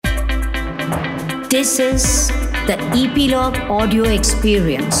This is the Epilogue Audio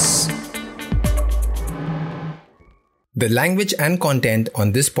Experience. The language and content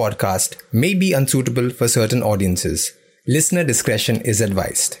on this podcast may be unsuitable for certain audiences. Listener discretion is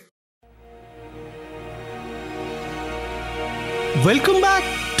advised. Welcome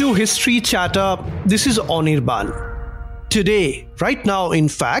back to History Chatter. This is Anirban. Today, right now in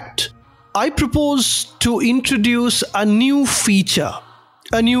fact, I propose to introduce a new feature,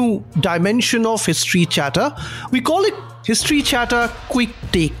 a new dimension of History Chatter. We call it History Chatter Quick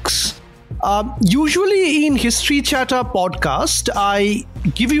Takes. Usually in History Chatter podcast, I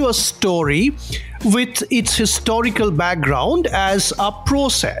give you a story with its historical background as a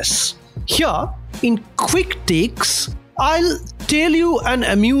process. Here, in Quick Takes, I'll tell you an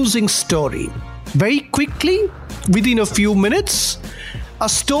amusing story. Very quickly, within a few minutes, a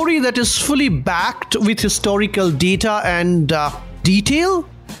story that is fully backed with historical data and detail,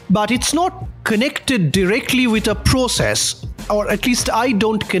 but it's not connected directly with a process, or at least I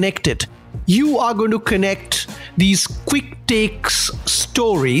don't connect it. You are going to connect these quick takes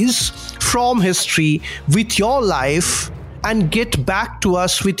stories from history with your life and get back to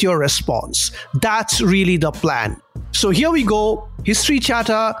us with your response. That's really the plan. So here we go, History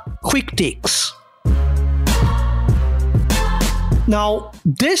Chatter Quick Takes. Now,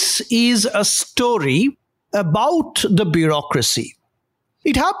 this is a story about the bureaucracy.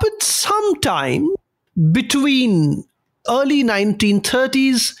 It happened sometime between early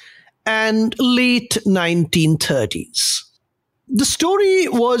 1930s and late 1930s. The story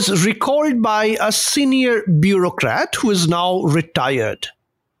was recalled by a senior bureaucrat who is now retired.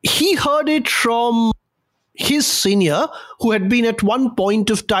 He heard it from his senior, who had been at one point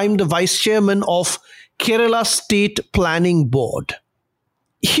of time the vice chairman of Kerala State Planning Board.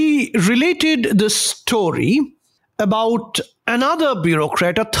 He related the story about another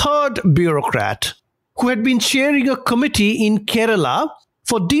bureaucrat, a third bureaucrat, who had been chairing a committee in Kerala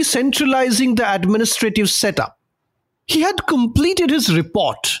for decentralizing the administrative setup. He had completed his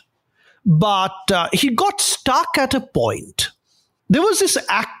report, but he got stuck at a point. There was this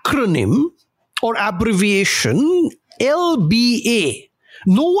acronym or abbreviation, LBA.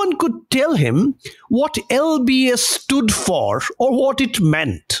 No one could tell him what LBA stood for or what it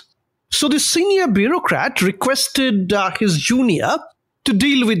meant. So the senior bureaucrat requested his junior to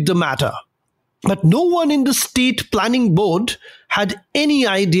deal with the matter. But no one in the State Planning Board had any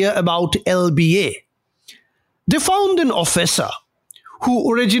idea about LBA. They found an officer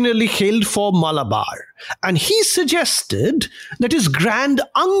who originally hailed from Malabar, and he suggested that his grand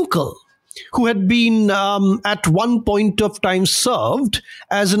uncle, who had been at one point of time served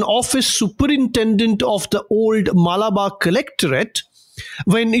as an office superintendent of the old Malabar Collectorate,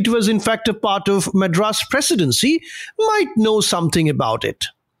 when it was in fact a part of Madras Presidency, might know something about it.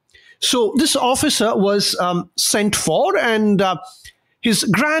 So this officer was sent for, and his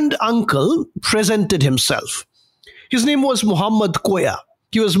grand uncle presented himself. His name was Muhammad Koya.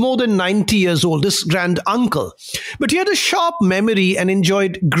 He was more than 90 years old, this grand uncle. But he had a sharp memory and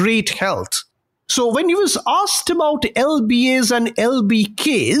enjoyed great health. So when he was asked about LBAs and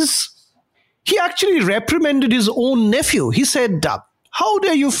LBKs, he actually reprimanded his own nephew. He said, "How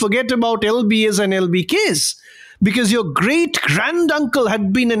dare you forget about LBAs and LBKs? Because your great-granduncle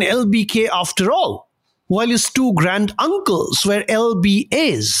had been an LBK after all, while his two grand-uncles were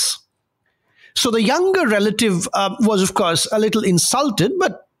LBAs. So the younger relative was, of course, a little insulted,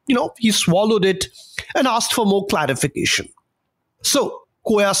 but, he swallowed it and asked for more clarification. So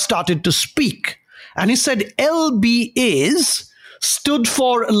Koya started to speak, and he said LBAs stood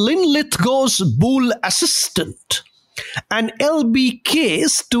for Linlithgow's Bull Assistant, and LBK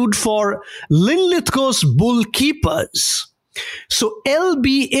stood for Linlithgow's Bull Keepers. So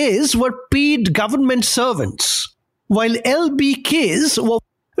LBAs were paid government servants, while LBKs were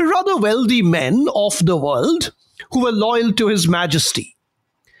rather wealthy men of the world who were loyal to His Majesty.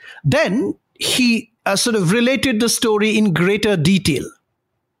 Then he sort of related the story in greater detail.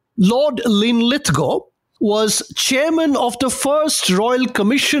 Lord Linlithgow was chairman of the first Royal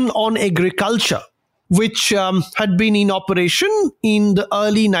Commission on Agriculture, which had been in operation in the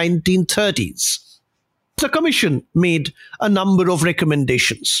early 1930s. The commission made a number of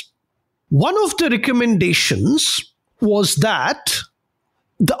recommendations. One of the recommendations was that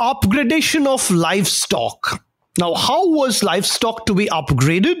the upgradation of livestock. Now, how was livestock to be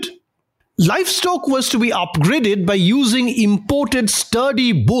upgraded? Livestock was to be upgraded by using imported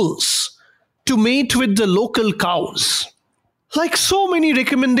sturdy bulls to mate with the local cows. Like so many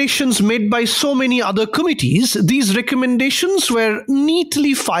recommendations made by so many other committees, these recommendations were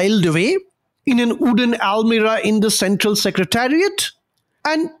neatly filed away in an wooden almirah in the Central Secretariat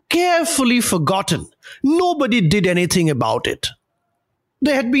and carefully forgotten. Nobody did anything about it.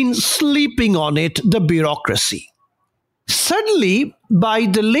 They had been sleeping on it, the bureaucracy. Suddenly, by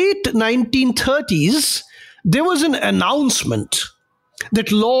the late 1930s, there was an announcement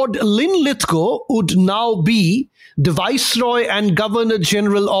that Lord Linlithgow would now be the Viceroy and Governor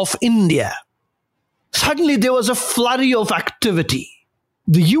General of India. Suddenly, there was a flurry of activity.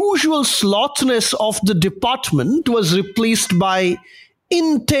 The usual slowness of the department was replaced by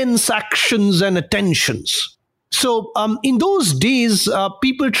intense actions and attentions. So in those days,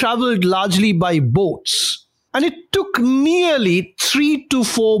 people traveled largely by boats. And it took nearly 3 to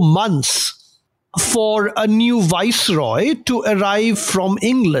 4 months for a new viceroy to arrive from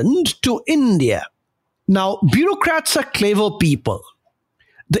England to India. Now, bureaucrats are clever people.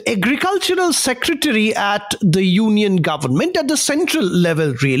 The agricultural secretary at the union government, at the central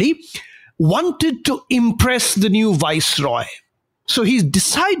level really, wanted to impress the new viceroy. So he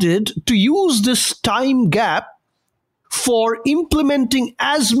decided to use this time gap for implementing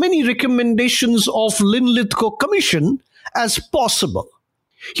as many recommendations of Linlithgow Commission as possible.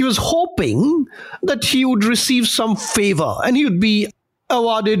 He was hoping that he would receive some favor and he would be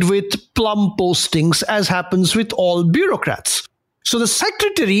awarded with plum postings, as happens with all bureaucrats. So the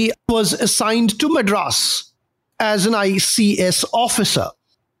secretary was assigned to Madras as an ICS officer.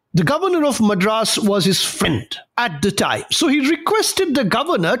 The governor of Madras was his friend at the time. So he requested the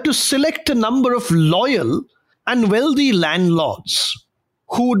governor to select a number of loyal and wealthy landlords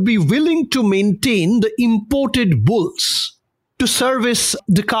who would be willing to maintain the imported bulls to service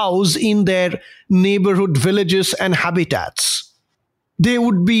the cows in their neighborhood villages and habitats. They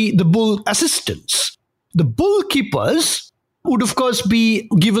would be the bull assistants. The bull keepers would, of course, be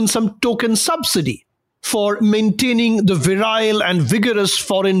given some token subsidy for maintaining the virile and vigorous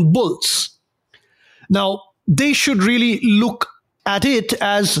foreign bulls. Now, they should really look at it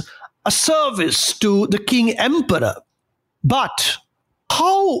as a service to the king emperor. But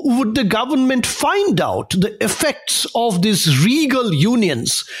how would the government find out the effects of these regal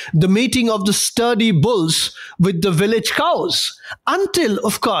unions, the mating of the sturdy bulls with the village cows? Until,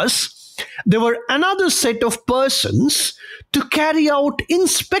 of course, there were another set of persons to carry out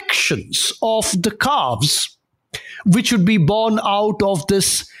inspections of the calves, which would be born out of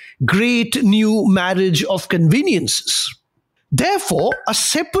this great new marriage of conveniences. Therefore, a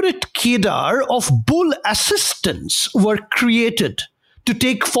separate cadre of bull assistants were created to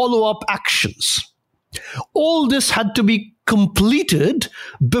take follow-up actions. All this had to be completed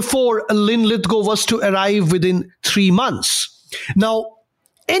before Linlithgow was to arrive within 3 months. Now,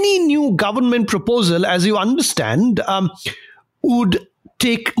 any new government proposal, as you understand, would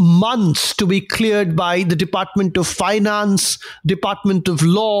take months to be cleared by the Department of Finance, Department of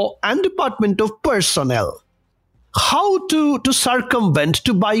Law, and Department of Personnel. How to circumvent,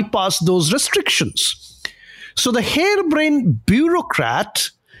 to bypass those restrictions? So the harebrained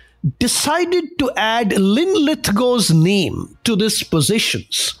bureaucrat decided to add Linlithgow's name to these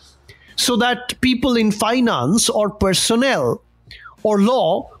positions so that people in finance or personnel or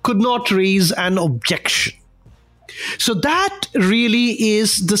law could not raise an objection. So that really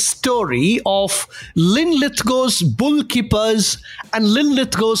is the story of Linlithgow's bull keepers and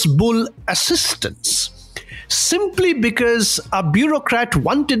Linlithgow's bull assistants. Simply because a bureaucrat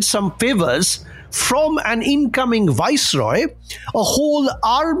wanted some favors from an incoming viceroy, a whole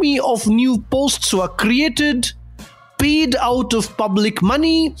army of new posts were created, paid out of public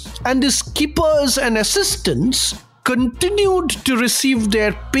money, and these keepers and assistants continued to receive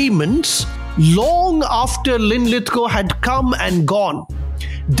their payments long after Linlithgow had come and gone.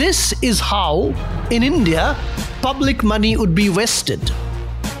 This is how, in India, public money would be wasted.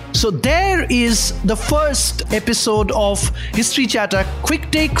 So there is the first episode of History Chatter Quick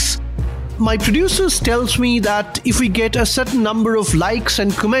Takes. My producers tells me that if we get a certain number of likes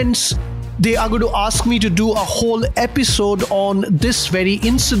and comments, they are going to ask me to do a whole episode on this very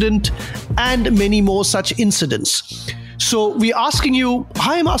incident and many more such incidents. So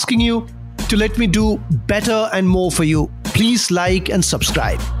I am asking you to let me do better and more for you. Please like and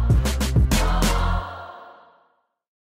subscribe.